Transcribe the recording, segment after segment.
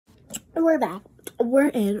We're back. We're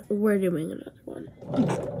in. We're doing another one.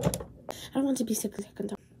 I don't want to be 60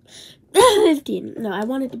 seconds on 15. No, I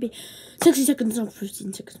want it to be 60 seconds on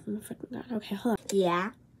 15 seconds. Oh my freaking god. Okay, hold on.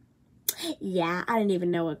 Yeah, I didn't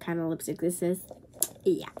even know what kind of lipstick this is.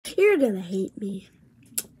 Yeah, you're gonna hate me.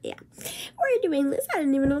 Yeah, we're doing this. I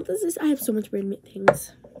didn't even know what this is. I have so much weird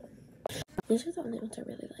things. These are the only ones I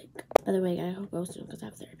really like. By the way, I hope go soon because I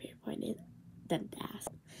have therapy appointment. Then ass.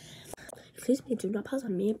 Excuse me, do not pause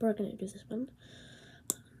on me. We're gonna do this one.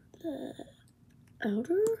 The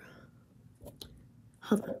outer.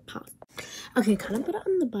 Hold on, pause. Okay, kind of put it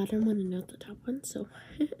on the bottom one and not the top one. So,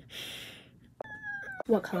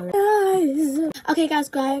 what color? Guys. Okay, guys,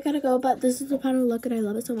 I gotta go. But this is the final look, and I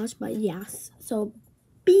love it so much. But yes, so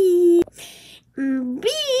B.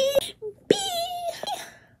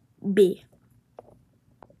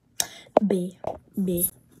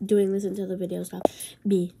 Doing this until the video stops.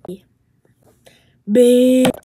 B.